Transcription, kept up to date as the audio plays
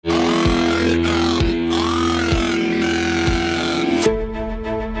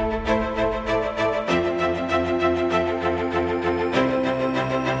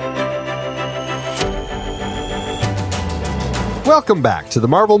Welcome back to the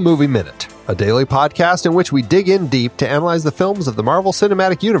Marvel Movie Minute, a daily podcast in which we dig in deep to analyze the films of the Marvel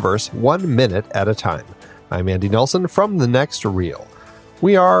Cinematic Universe 1 minute at a time. I'm Andy Nelson from The Next Reel.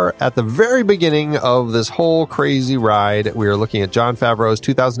 We are at the very beginning of this whole crazy ride. We are looking at Jon Favreau's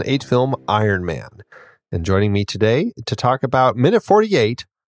 2008 film Iron Man. And joining me today to talk about Minute 48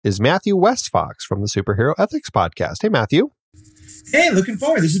 is Matthew Westfox from the Superhero Ethics Podcast. Hey, Matthew. Hey, looking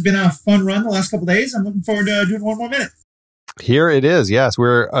forward. This has been a fun run the last couple of days. I'm looking forward to doing one more minute. Here it is. Yes,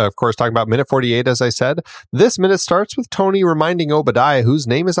 we're, of course, talking about Minute 48, as I said. This minute starts with Tony reminding Obadiah whose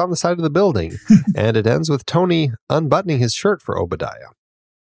name is on the side of the building, and it ends with Tony unbuttoning his shirt for Obadiah.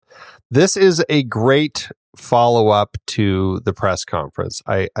 This is a great follow-up to the press conference.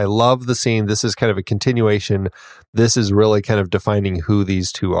 I love the scene. This is kind of a continuation. This is really kind of defining who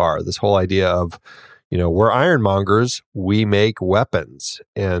these two are. This whole idea of, you know, we're ironmongers, we make weapons.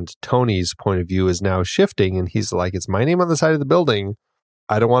 And Tony's point of view is now shifting, and he's like, it's my name on the side of the building.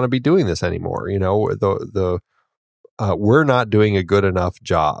 I don't want to be doing this anymore. You know, we're not doing a good enough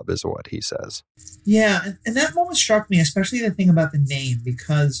job, is what he says. Yeah, and that moment struck me, especially the thing about the name,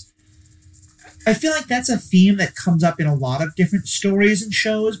 because I feel like that's a theme that comes up in a lot of different stories and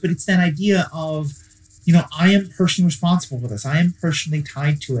shows, but it's that idea of, you know, I am personally responsible for this. I am personally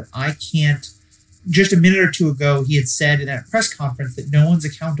tied to it. I can't. Just a minute or two ago, he had said in that press conference that no one's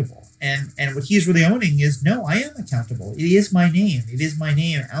accountable. And what he's really owning is, no, I am accountable. It is my name. It is my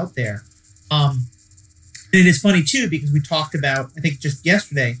name out there. And it is funny, too, because we talked about, I think just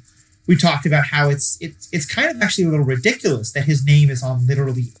yesterday, we talked about how it's kind of actually a little ridiculous that his name is on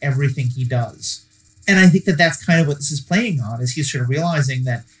literally everything he does. And I think that that's kind of what this is playing on, is he's sort of realizing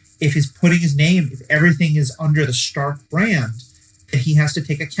that if he's putting his name, if everything is under the Stark brand, that he has to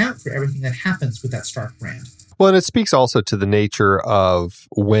take account for everything that happens with that Stark brand. Well, and it speaks also to the nature of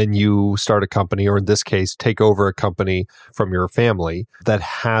when you start a company, or in this case, take over a company from your family that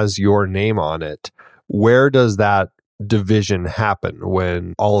has your name on it. Where does that division happen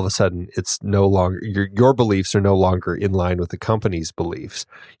when all of a sudden it's no longer, your beliefs are no longer in line with the company's beliefs?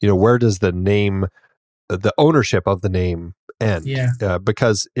 You know, where does the name, the ownership of the name end? Yeah.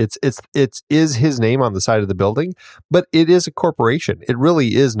 Because it is his name on the side of the building, but it is a corporation. It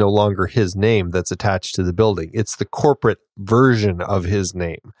really is no longer his name that's attached to the building. It's the corporate version of his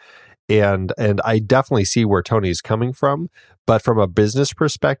name. And I definitely see where Tony's coming from, but from a business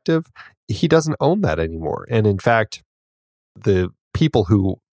perspective, he doesn't own that anymore. And in fact, the people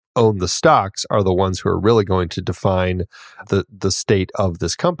who own the stocks are the ones who are really going to define the state of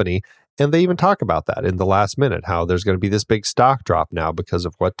this company. And they even talk about that in the last minute, how there's going to be this big stock drop now because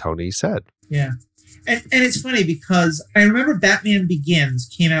of what Tony said. Yeah. And it's funny because I remember Batman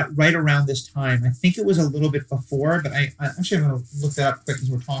Begins came out right around this time. I think it was a little bit before, but I actually, I'm going to look that up quick as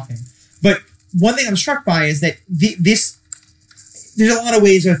we're talking. But one thing I'm struck by is that there's a lot of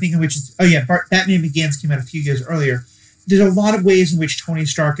ways I think in which, Batman Begins came out a few years earlier. There's a lot of ways in which Tony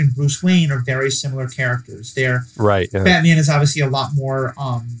Stark and Bruce Wayne are very similar characters. They're right. Yeah. Batman is obviously a lot more,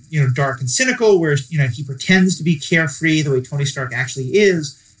 dark and cynical, whereas, he pretends to be carefree the way Tony Stark actually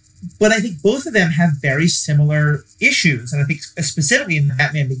is. But I think both of them have very similar issues. And I think specifically in the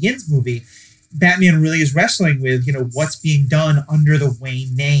Batman Begins movie, Batman really is wrestling with, what's being done under the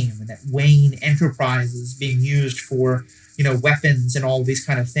Wayne name, and that Wayne Enterprise is being used for, weapons and all of these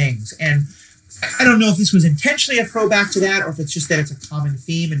kind of things. And I don't know if this was intentionally a throwback to that, or if it's just that it's a common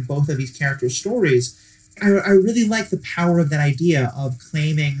theme in both of these characters' stories. I really like the power of that idea of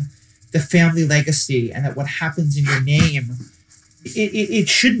claiming the family legacy, and that what happens in your name, it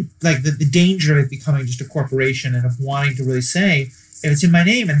shouldn't, like the danger of it becoming just a corporation, and of wanting to really say, if it's in my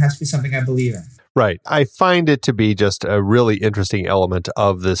name, it has to be something I believe in. Right. I find it to be just a really interesting element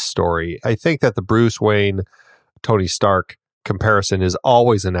of this story. I think that the Bruce Wayne, Tony Stark comparison is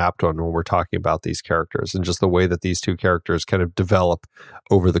always an apt one when we're talking about these characters, and just the way that these two characters kind of develop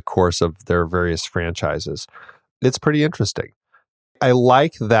over the course of their various franchises. It's pretty interesting. I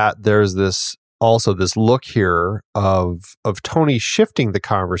like that there's this look here of Tony shifting the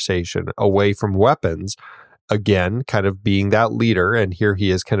conversation away from weapons, again, kind of being that leader, and here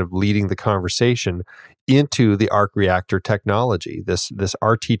he is kind of leading the conversation into the arc reactor technology, this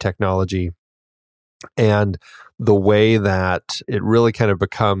RT technology, and the way that it really kind of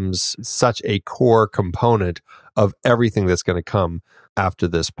becomes such a core component of everything that's going to come after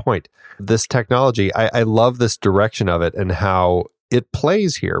this point. This technology, I love this direction of it and how it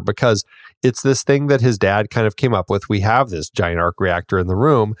plays here, because it's this thing that his dad kind of came up with. We have this giant arc reactor in the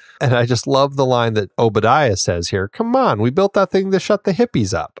room, and I just love the line that Obadiah says here, come on, we built that thing to shut the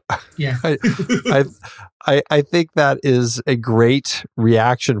hippies up. Yeah. I think that is a great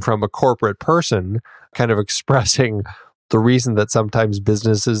reaction from a corporate person kind of expressing the reason that sometimes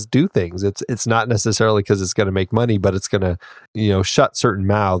businesses do things. It's not necessarily because it's going to make money, but it's going to, shut certain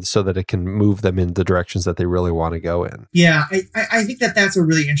mouths so that it can move them in the directions that they really want to go in. Yeah, I think that's a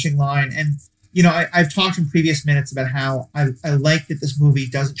really interesting line. And, I've talked in previous minutes about how I like that this movie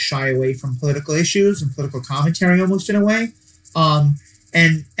doesn't shy away from political issues and political commentary almost in a way.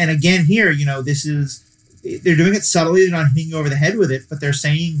 And again here, they're doing it subtly, they're not hitting you over the head with it, but they're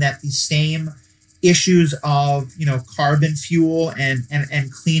saying that the same issues of, carbon fuel and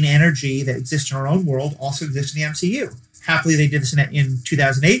clean energy that exist in our own world also exist in the MCU. Happily, they did this in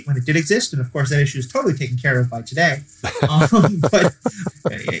 2008 when it did exist, and of course, that issue is totally taken care of by today. But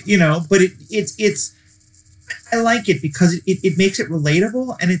it's I like it because it makes it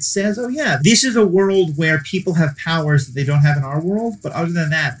relatable, and it says, oh yeah, this is a world where people have powers that they don't have in our world, but other than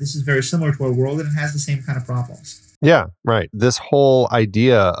that, this is very similar to our world, and it has the same kind of problems. Yeah, right. This whole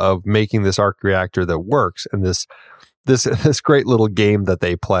idea of making this arc reactor that works, and this great little game that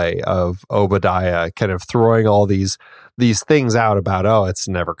they play of Obadiah kind of throwing all these things out about, oh, it's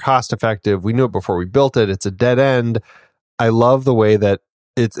never cost effective. We knew it before we built it. It's a dead end. I love the way that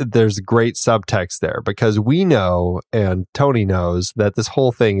there's great subtext there, because we know, and Tony knows, that this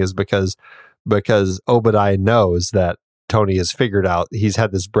whole thing is because Obadiah knows that Tony has figured out, he's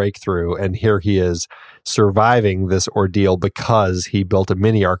had this breakthrough, and here he is surviving this ordeal because he built a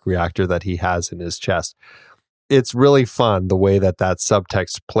mini arc reactor that he has in his chest. It's really fun the way that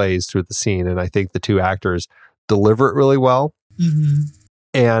subtext plays through the scene, and I think the two actors deliver it really well. Mm-hmm.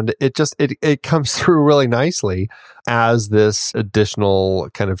 And it comes through really nicely as this additional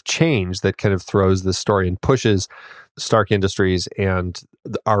kind of change that kind of throws the story and pushes Stark Industries and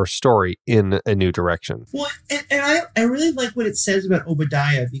our story in a new direction. Well, and I really like what it says about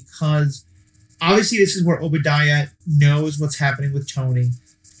Obadiah, because obviously this is where Obadiah knows what's happening with Tony.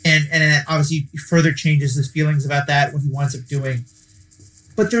 And it obviously further changes his feelings about that, what he winds up doing.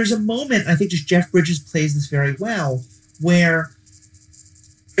 But there's a moment, I think just Jeff Bridges plays this very well, where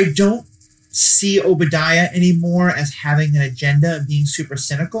I don't see Obadiah anymore as having an agenda and being super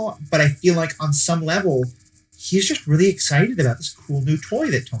cynical, but I feel like on some level, he's just really excited about this cool new toy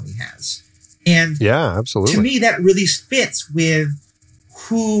that Tony has. And yeah, absolutely. To me, that really fits with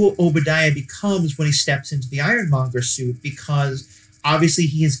who Obadiah becomes when he steps into the Ironmonger suit, because obviously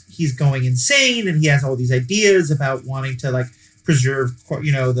he's going insane and he has all these ideas about wanting to preserve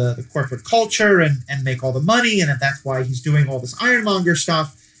the corporate culture and make all the money, and that's why he's doing all this Ironmonger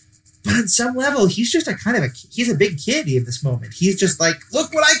stuff. But on some level, he's just he's a big kid at this moment. He's just like,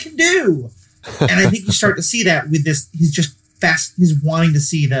 look what I can do. And I think you start to see that with this. He's just fast. He's wanting to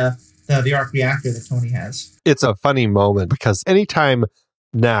see the arc reactor that Tony has. It's a funny moment because anytime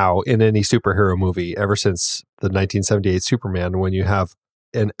now in any superhero movie, ever since the 1978 Superman, when you have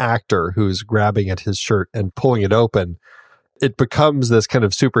an actor who's grabbing at his shirt and pulling it open, it becomes this kind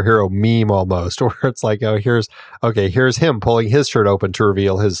of superhero meme almost, where it's like, oh, here's him pulling his shirt open to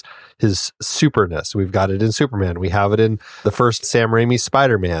reveal his superness. We've got it in Superman. We have it in the first Sam Raimi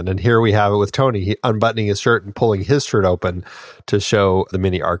Spider-Man. And here we have it with Tony unbuttoning his shirt and pulling his shirt open to show the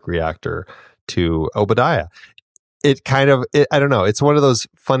mini arc reactor to Obadiah. I don't know. It's one of those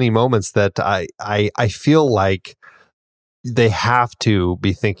funny moments that I feel like they have to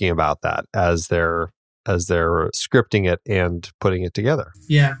be thinking about that as they're scripting it and putting it together.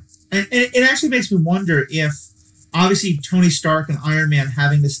 Yeah. And it actually makes me wonder if, obviously, Tony Stark and Iron Man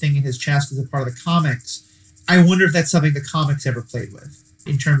having this thing in his chest as a part of the comics, I wonder if that's something the comics ever played with,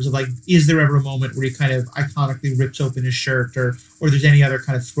 in terms of is there ever a moment where he kind of iconically rips open his shirt, or there's any other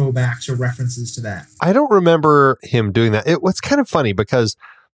kind of throwbacks or references to that? I don't remember him doing that. It was kind of funny because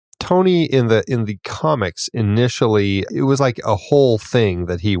Tony in the comics initially, it was like a whole thing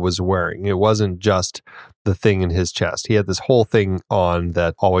that he was wearing. It wasn't just the thing in his chest. He had this whole thing on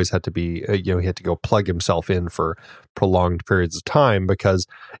that always had to be, he had to go plug himself in for prolonged periods of time, because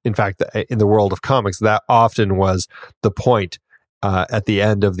in fact, in the world of comics, that often was the point at the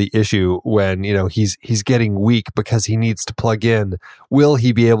end of the issue when, he's getting weak because he needs to plug in. Will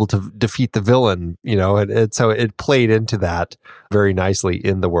he be able to defeat the villain? And so it played into that very nicely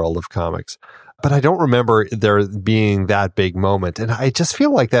in the world of comics. But I don't remember there being that big moment. And I just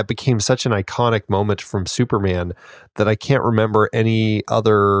feel like that became such an iconic moment from Superman that I can't remember any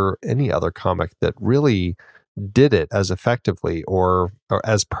other comic that really did it as effectively or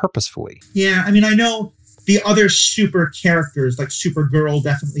as purposefully. Yeah, I mean, I know the other super characters like Supergirl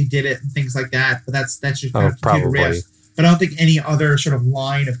definitely did it and things like that, but that's just kind of computer riff. But I don't think any other sort of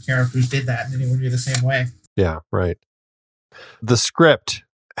line of characters did that in anywhere near the same way. Yeah, right. The script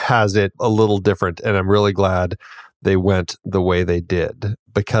has it a little different, and I'm really glad they went the way they did,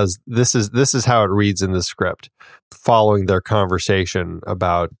 because this is how it reads in the script. Following their conversation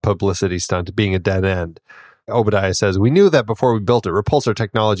about publicity stunt being a dead end, Obadiah says, "We knew that before we built it. Repulsor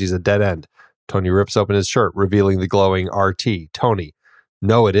technology is a dead end." Tony rips open his shirt, revealing the glowing RT. Tony,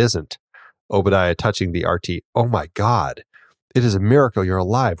 "No, it isn't." Obadiah touching the RT. "Oh my God. It is a miracle you're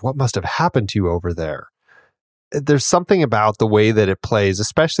alive. What must have happened to you over there?" There's something about the way that it plays,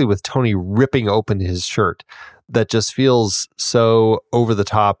 especially with Tony ripping open his shirt, that just feels so over the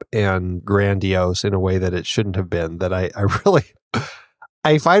top and grandiose in a way that it shouldn't have been, that I really,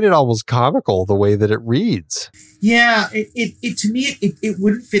 I find it almost comical the way that it reads. Yeah, it to me, it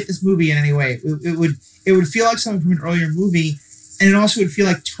wouldn't fit this movie in any way. It would feel like something from an earlier movie, and it also would feel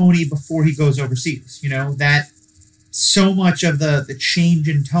like Tony before he goes overseas. You know, that so much of the change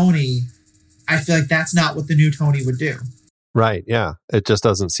in Tony, I feel like that's not what the new Tony would do. Right, yeah. It just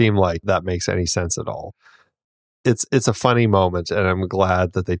doesn't seem like that makes any sense at all. It's a funny moment, and I'm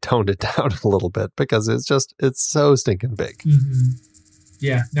glad that they toned it down a little bit, because it's so stinking big. Mm-hmm.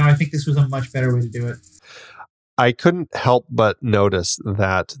 Yeah, no, I think this was a much better way to do it. I couldn't help but notice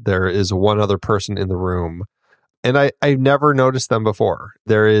that there is one other person in the room, and I've never noticed them before.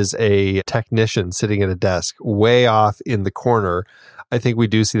 There is a technician sitting at a desk way off in the corner. I think we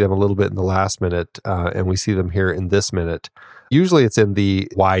do see them a little bit in the last minute, and we see them here in this minute. Usually it's in the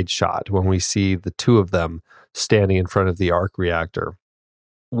wide shot when we see the two of them standing in front of the arc reactor.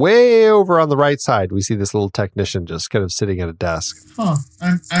 Way over on the right side, we see this little technician just kind of sitting at a desk. Huh.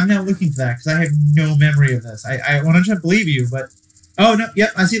 I'm now looking for that, because I have no memory of this. I wanted to believe you, but... Oh, no,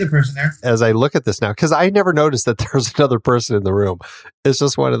 yep, I see the person there. As I look at this now, because I never noticed that there's another person in the room. It's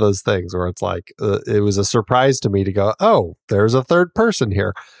just one of those things where it's like, it was a surprise to me to go, oh, there's a third person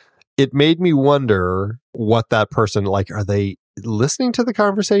here. It made me wonder what that person, like, are they listening to the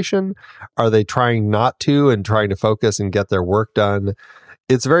conversation? Are they trying not to and trying to focus and get their work done?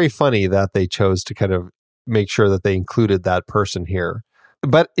 It's very funny that they chose to kind of make sure that they included that person here.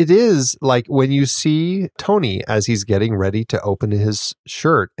 But it is like when you see Tony as he's getting ready to open his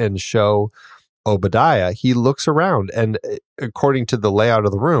shirt and show Obadiah, he looks around, and according to the layout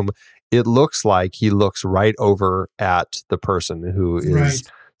of the room, it looks like he looks right over at the person who is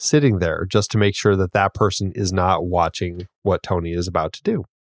sitting there, just to make sure that that person is not watching what Tony is about to do.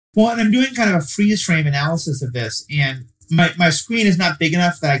 Well, and I'm doing kind of a freeze frame analysis of this, and my screen is not big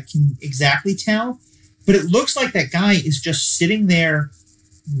enough that I can exactly tell, but it looks like that guy is just sitting there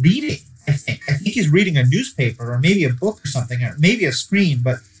reading. I think he's reading a newspaper or maybe a book or something, or maybe a screen,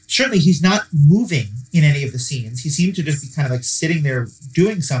 but certainly he's not moving in any of the scenes. He seems to just be kind of like sitting there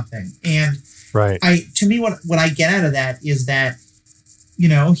doing something. And to me, what I get out of that is that, you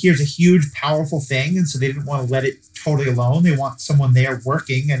know, here's a huge, powerful thing, and so they didn't want to let it totally alone. They want someone there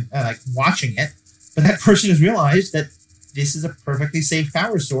working and like watching it. But that person has realized that this is a perfectly safe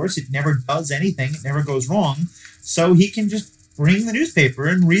power source. It never does anything. It never goes wrong. So he can just bring the newspaper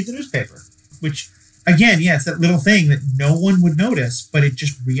and read the newspaper, which, again, it's that little thing that no one would notice, but it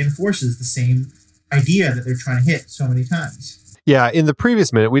just reinforces the same idea that they're trying to hit so many times. Yeah, in the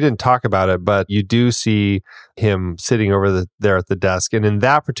previous minute, we didn't talk about it, but you do see him sitting over there at the desk. And in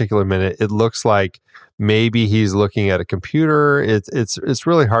that particular minute, it looks like maybe he's looking at a computer. It's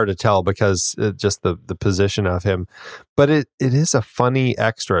really hard to tell because just the position of him. But it is a funny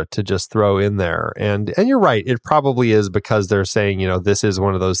extra to just throw in there. And you're right, it probably is because they're saying, you know, this is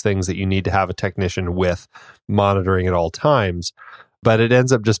one of those things that you need to have a technician with monitoring at all times. But it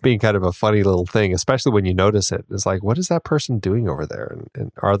ends up just being kind of a funny little thing, especially when you notice it. It's like, what is that person doing over there?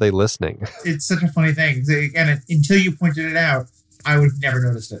 And are they listening? It's such a funny thing. And until you pointed it out, I would have never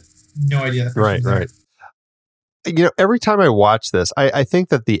noticed it. No idea. Right. You know, every time I watch this, I think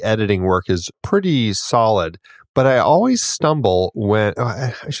that the editing work is pretty solid. But I always stumble when,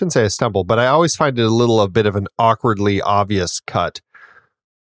 I shouldn't say I stumble, but I always find it a bit of an awkwardly obvious cut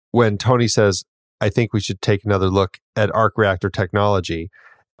when Tony says, I think we should take another look at arc reactor technology,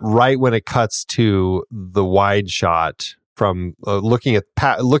 right when it cuts to the wide shot from looking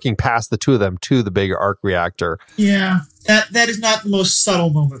past the two of them to the big arc reactor. Yeah, that is not the most subtle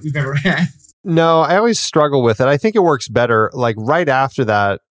moment we've ever had. No, I always struggle with it. I think it works better. Like right after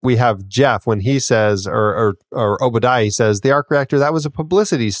that, we have Jeff when he says, or Obadiah, he says, the arc reactor, that was a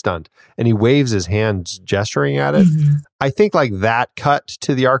publicity stunt. And he waves his hands gesturing at it. Mm-hmm. I think like that cut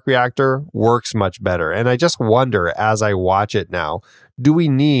to the arc reactor works much better. And I just wonder as I watch it now, do we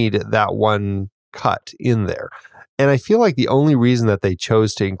need that one cut in there? And I feel like the only reason that they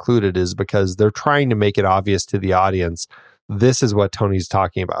chose to include it is because they're trying to make it obvious to the audience this is what Tony's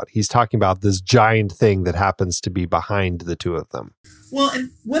talking about. He's talking about this giant thing that happens to be behind the two of them. Well,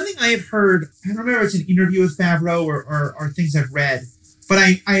 and one thing I have heard, I don't remember if it's an interview with Favreau or things I've read, but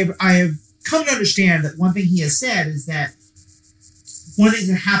I have come to understand that one thing he has said is that one thing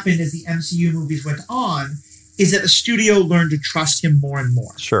that happened as the MCU movies went on is that the studio learned to trust him more and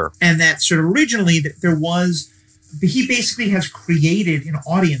more. Sure. And that sort of originally that he basically has created an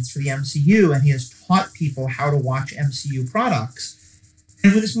audience for the MCU, and he has taught people how to watch MCU products.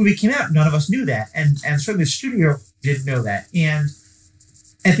 And when this movie came out, none of us knew that. And certainly the studio didn't know that. And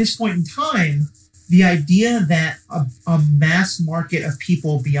at this point in time, the idea that a mass market of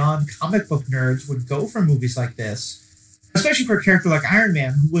people beyond comic book nerds would go for movies like this, especially for a character like Iron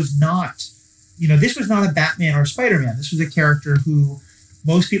Man, who was not, this was not a Batman or Spider-Man. This was a character who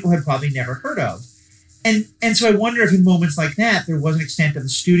most people had probably never heard of. And so I wonder if in moments like that, there was an extent of the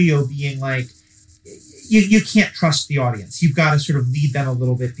studio being like, you can't trust the audience. You've got to sort of lead them a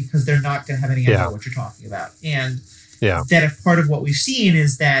little bit because they're not going to have any idea what you're talking about. And that if part of what we've seen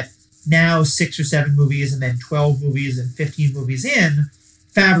is that now 6 or 7 movies and then 12 movies and 15 movies in,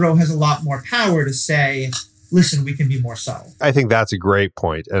 Favreau has a lot more power to say, listen, we can be more subtle. I think that's a great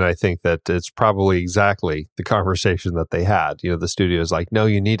point. And I think that it's probably exactly the conversation that they had. The studio is like, no,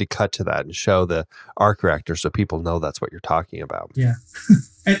 you need to cut to that and show the arc reactor so people know that's what you're talking about. Yeah.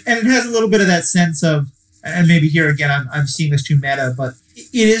 and it has a little bit of that sense of, and maybe here again, I'm seeing this too meta, but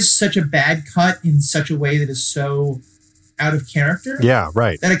it is such a bad cut in such a way that is so out of character. Yeah,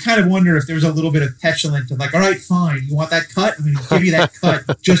 right. That I kind of wonder if there was a little bit of petulant of like, all right, fine, you want that cut? I'm going to give you that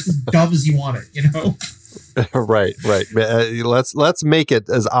cut just as dumb as you want it, Right. Let's make it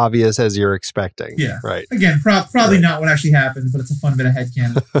as obvious as you're expecting. Yeah. Right. Again, probably not what actually happened, but it's a fun bit of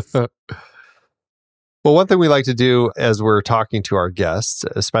headcanon. Well, one thing we like to do as we're talking to our guests,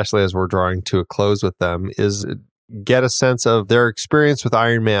 especially as we're drawing to a close with them, is get a sense of their experience with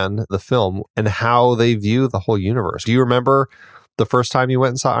Iron Man, the film, and how they view the whole universe. Do you remember the first time you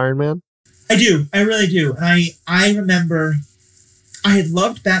went and saw Iron Man? I do. I really do. And I remember I had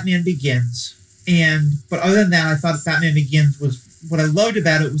loved Batman Begins. But other than that, I thought Batman Begins was, what I loved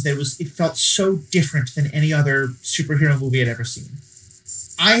about it was that it felt so different than any other superhero movie I'd ever seen.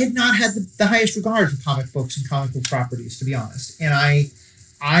 I had not had the highest regard for comic books and comic book properties, to be honest. And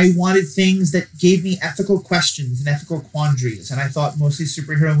I wanted things that gave me ethical questions and ethical quandaries. And I thought mostly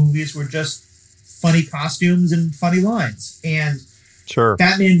superhero movies were just funny costumes and funny lines. And sure,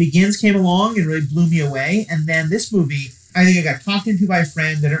 Batman Begins came along and really blew me away. And then this movie, I think I got talked into by a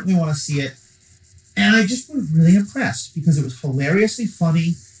friend. I didn't really want to see it. And I just was really impressed because it was hilariously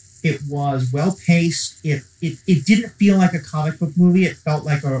funny. It was well-paced. It didn't feel like a comic book movie. It felt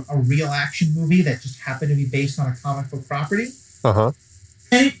like a real action movie that just happened to be based on a comic book property. Uh-huh.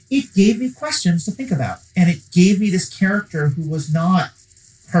 And it gave me questions to think about. And it gave me this character who was not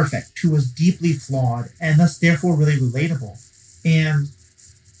perfect, who was deeply flawed, and thus therefore really relatable. And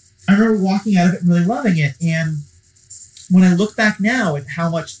I remember walking out of it and really loving it. And when I look back now at how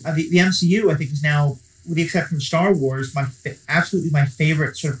much the MCU, I think, is now, with the exception of Star Wars, absolutely my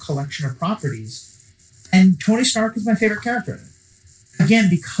favorite sort of collection of properties. And Tony Stark is my favorite character. Again,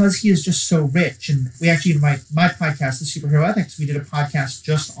 because he is just so rich. And we actually, in my podcast, The Superhero Ethics, we did a podcast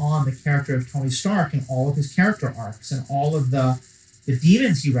just on the character of Tony Stark and all of his character arcs and all of the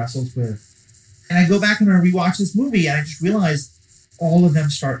demons he wrestles with. And I go back and I rewatch this movie and I just realized all of them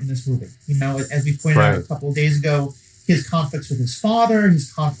start in this movie. You know, as we pointed out a couple of days ago, his conflicts with his father,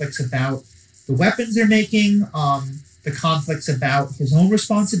 his conflicts about the weapons they're making, the conflicts about his own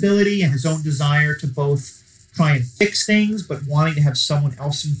responsibility and his own desire to both try and fix things, but wanting to have someone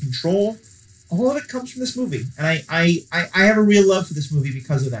else in control. All of it comes from this movie. And I have a real love for this movie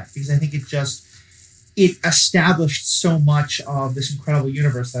because of that, because I think it established so much of this incredible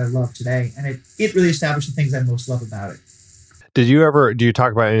universe that I love today. And it really established the things I most love about it. Do you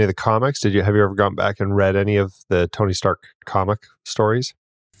talk about any of the comics? Have you ever gone back and read any of the Tony Stark comic stories?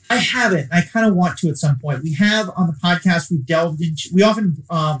 I haven't. I kind of want to at some point. We have on the podcast, we often,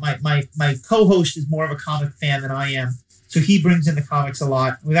 my co-host is more of a comic fan than I am. So he brings in the comics a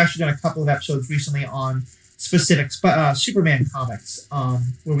lot. We've actually done a couple of episodes recently on specific Superman comics,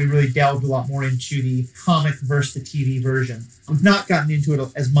 where we really delved a lot more into the comic versus the TV version. We've not gotten into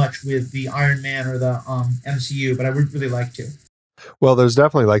it as much with the Iron Man or the MCU, but I would really like to. Well, there's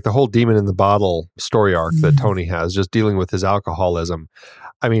definitely like the whole Demon in the Bottle story arc that Tony has, just dealing with his alcoholism.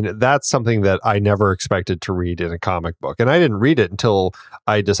 I mean, that's something that I never expected to read in a comic book. And I didn't read it until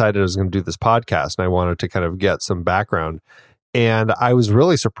I decided I was going to do this podcast and I wanted to kind of get some background. And I was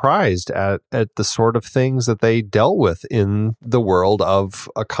really surprised at the sort of things that they dealt with in the world of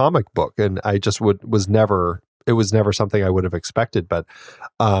a comic book. And I just was never it was never something I would have expected, but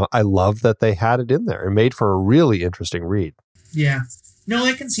I love that they had it in there. It made for a really interesting read. Yeah. No,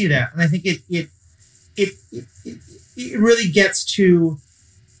 I can see that. And I think it really gets to,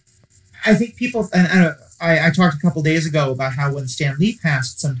 I think people, and I talked a couple days ago about how when Stan Lee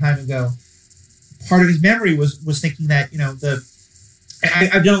passed some time ago, part of his memory was thinking that,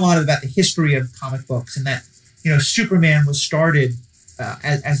 I've done a lot about the history of comic books, and that, Superman was started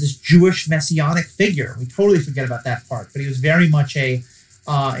as this Jewish messianic figure. We totally forget about that part, but he was very much an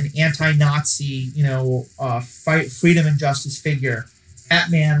anti-Nazi, fight freedom and justice figure.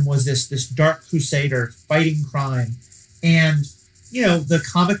 Batman was this dark crusader fighting crime, and the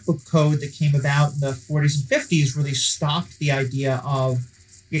comic book code that came about in the 40s and 50s really stopped the idea of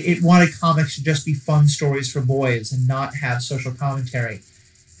it wanted comics to just be fun stories for boys and not have social commentary.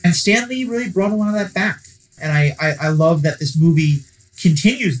 And Stan Lee really brought a lot of that back. And I love that this movie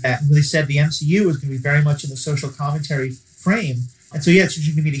continues that and really said the MCU is going to be very much in the social commentary frame. And so, yeah, it's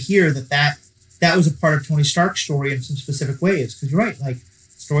interesting to me to hear that was a part of Tony Stark's story in some specific ways. Because you're right, like,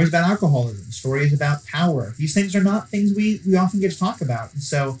 stories about alcoholism, stories about power. These things are not things we often get to talk about. And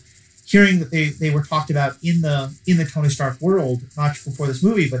so hearing that they were talked about in the Tony Stark world, not just before this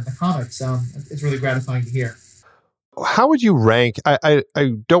movie, but in the comics, it's really gratifying to hear. How would you rank? I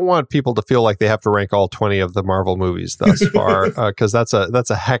don't want people to feel like they have to rank all 20 of the Marvel movies thus far, because that's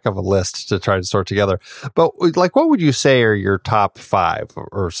a heck of a list to try to sort together. But like, what would you say are your top 5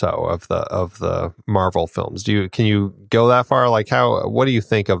 or so of the Marvel films? Can you go that far? Like, what do you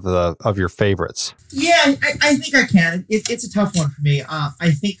think of your favorites? Yeah, I think I can. It's a tough one for me.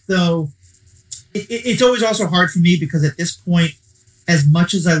 I think though, it's always also hard for me because at this point, as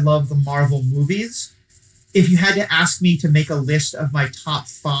much as I love the Marvel movies, if you had to ask me to make a list of my top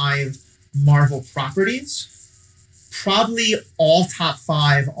 5 Marvel properties, probably all top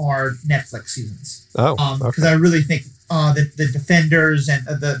 5 are Netflix seasons. Oh, because I really think the Defenders and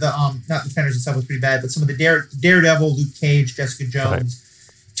not Defenders itself was pretty bad, but some of the Daredevil, Luke Cage, Jessica Jones,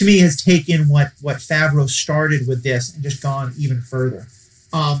 to me has taken what Favreau started with this and just gone even further.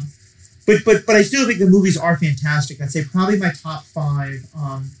 But I still think the movies are fantastic. I'd say probably my top 5.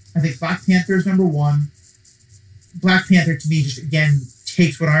 I think Black Panther is number 1. Black Panther to me just again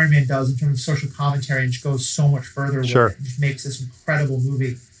takes what Iron Man does in terms of social commentary and just goes so much further with it and just makes this incredible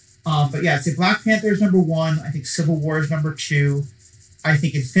movie. But yeah, I'd say Black Panther is number 1. I think Civil War is number 2. I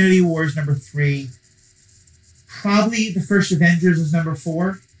think Infinity War is number 3. Probably the first Avengers is number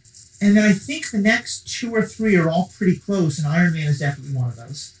 4. And then I think the next 2 or 3 are all pretty close, and Iron Man is definitely one of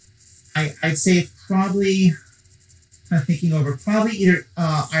those. I'd say it's probably, kind of thinking over, probably either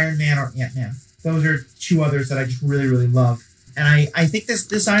Iron Man or Ant-Man. Those are 2 others that I just really, really love. And I think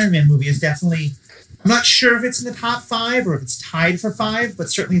this Iron Man movie is definitely, I'm not sure if it's in the top 5 or if it's tied for 5, but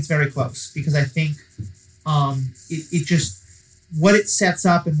certainly it's very close because I think it just, what it sets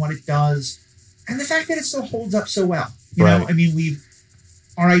up and what it does, and the fact that it still holds up so well. You know, I mean,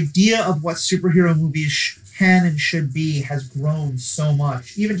 our idea of what superhero movies can and should be has grown so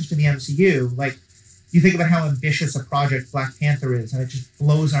much, even just in the MCU. Like, you think about how ambitious a project Black Panther is, and it just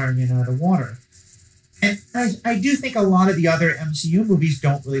blows Iron Man out of the water. And I do think a lot of the other MCU movies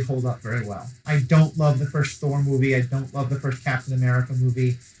don't really hold up very well. I don't love the first Thor movie. I don't love the first Captain America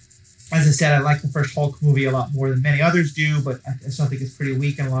movie. As I said, I like the first Hulk movie a lot more than many others do, but I still think it's pretty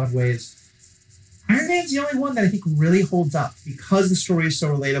weak in a lot of ways. Iron Man's the only one that I think really holds up because the story is so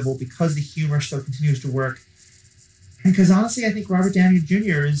relatable, because the humor still continues to work, and because honestly, I think Robert Downey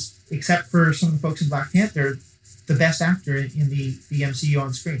Jr. is, except for some of the folks in Black Panther, the best actor in the MCU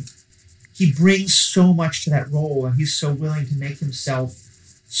on screen. He brings so much to that role, and he's so willing to make himself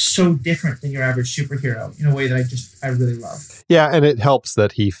so different than your average superhero in a way that I really love. Yeah, and it helps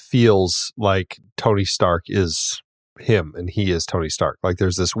that he feels like Tony Stark is him and he is Tony Stark. Like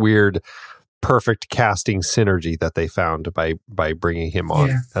there's this weird, perfect casting synergy that they found by bringing him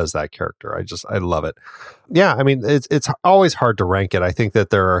on as that character. I love it. Yeah, I mean, it's always hard to rank it. I think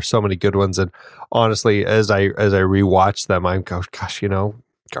that there are so many good ones, and honestly, as I rewatch them, I'm gosh,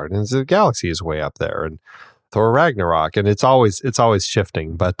 Guardians of the Galaxy is way up there, and Thor Ragnarok, and it's always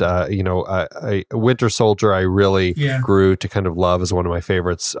shifting. But Winter Soldier, I really grew to kind of love as one of my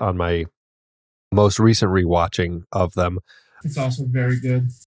favorites on my most recent rewatching of them. It's also very good.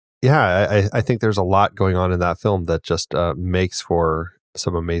 Yeah, I think there's a lot going on in that film that just makes for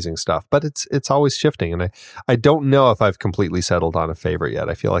some amazing stuff. But it's always shifting, and I don't know if I've completely settled on a favorite yet.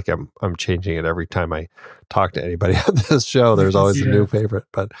 I feel like I'm changing it every time I talk to anybody on this show. There's always a new favorite,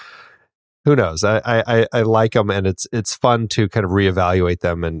 but who knows? I like them, and it's fun to kind of reevaluate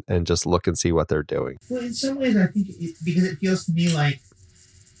them and just look and see what they're doing. Well, in some ways, I think because it feels to me like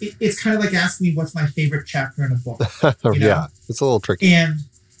it's kind of like asking me what's my favorite chapter in a book. You know? Yeah, it's a little tricky. And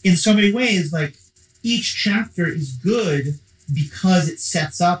in so many ways, like each chapter is good because it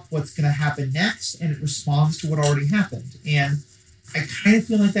sets up what's going to happen next and it responds to what already happened. And I kind of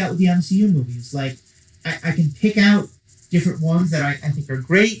feel like that with the MCU movies. Like I can pick out different ones that I think are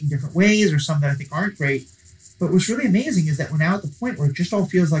great in different ways or some that I think aren't great. But what's really amazing is that we're now at the point where it just all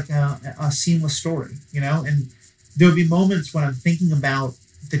feels like a seamless story, you know? And there'll be moments when I'm thinking about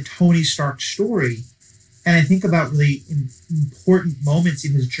the Tony Stark story and I think about really important moments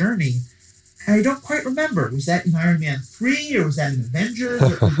in his journey. And I don't quite remember. Was that in Iron Man 3 or was that in Avengers?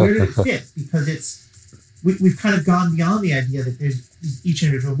 Or where did it fit? Because we've kind of gone beyond the idea that there's each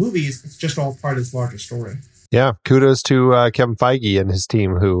individual movie it's just all part of this larger story. Yeah, kudos to Kevin Feige and his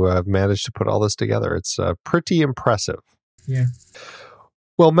team who managed to put all this together. It's pretty impressive. Yeah.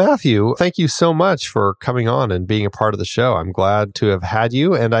 Well, Matthew, thank you so much for coming on and being a part of the show. I'm glad to have had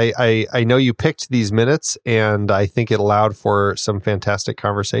you. And I know you picked these minutes, and I think it allowed for some fantastic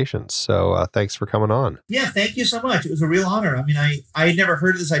conversations. So thanks for coming on. Yeah, thank you so much. It was a real honor. I mean, I had never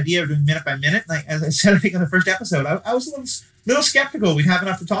heard of this idea of doing minute by minute. Like, as I said, I think in the first episode, I was a little skeptical we'd have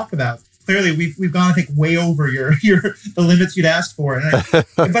enough to talk about. Clearly, we've gone, I think, way over the limits you'd asked for. But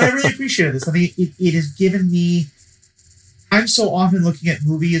I really appreciated this. I mean, it has given me... I'm so often looking at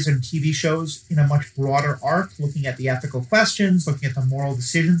movies and TV shows in a much broader arc, looking at the ethical questions, looking at the moral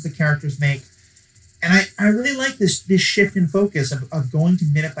decisions the characters make. And I really like this shift in focus of going to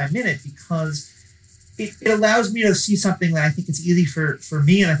minute by minute because it allows me to see something that I think it's easy for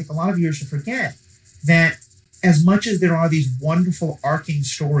me and I think a lot of viewers to forget, that as much as there are these wonderful arcing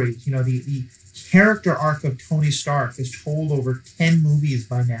stories, you know, the character arc of Tony Stark is told over 10 movies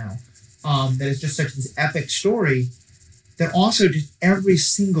by now, that is just such this epic story, that also just every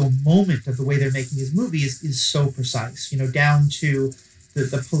single moment of the way they're making these movies is so precise, you know, down to the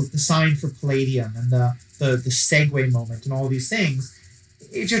sign for Palladium and the segue moment and all these things.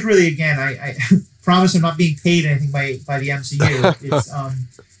 It just really, again, I promise I'm not being paid anything by the MCU. It's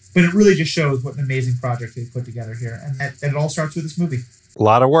but it really just shows what an amazing project they put together here, and that it all starts with this movie. A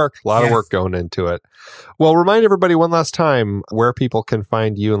lot of work going into it. Well, remind everybody one last time where people can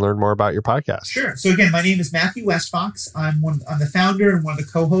find you and learn more about your podcast. Sure. So again, my name is Matthew Westfox. I'm the founder and one of the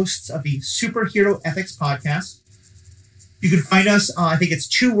co-hosts of the Superhero Ethics Podcast. You can find us, I think it's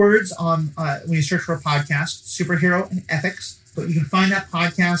 2 words on when you search for a podcast, Superhero and Ethics. But you can find that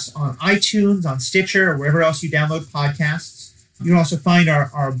podcast on iTunes, on Stitcher, or wherever else you download podcasts. You can also find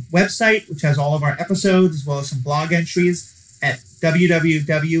our website, which has all of our episodes, as well as some blog entries at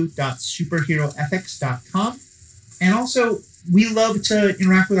www.superheroethics.com. And also, we love to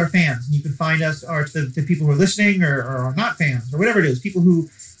interact with our fans. You can find us, or the people who are listening or are not fans, or whatever it is, people who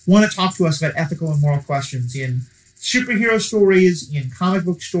want to talk to us about ethical and moral questions in superhero stories, in comic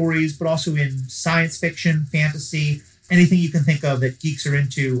book stories, but also in science fiction, fantasy, anything you can think of that geeks are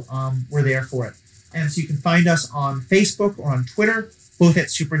into, we're there for it. And so you can find us on Facebook or on Twitter, both at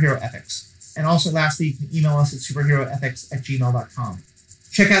Superhero Ethics. And also, lastly, you can email us at superheroethics@gmail.com.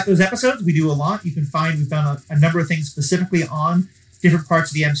 Check out those episodes. We do a lot. You can find we've done a number of things specifically on different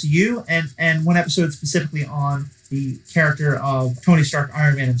parts of the MCU, and one episode specifically on the character of Tony Stark,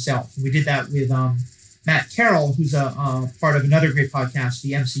 Iron Man himself. We did that with Matt Carroll, who's a part of another great podcast,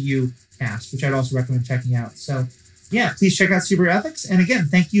 the MCU Cast, which I'd also recommend checking out. So, yeah, please check out Super Ethics. And again,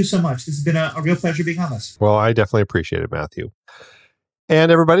 thank you so much. This has been a real pleasure being on this. Well, I definitely appreciate it, Matthew.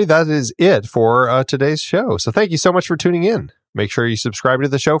 And everybody, that is it for today's show. So thank you so much for tuning in. Make sure you subscribe to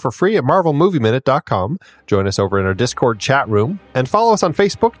the show for free at marvelmovieminute.com. Join us over in our Discord chat room and follow us on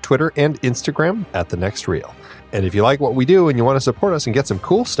Facebook, Twitter, and Instagram at The Next Reel. And if you like what we do and you want to support us and get some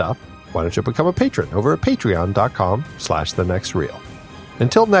cool stuff, why don't you become a patron over at patreon.com/thenextreel.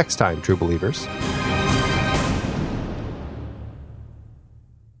 Until next time, true believers.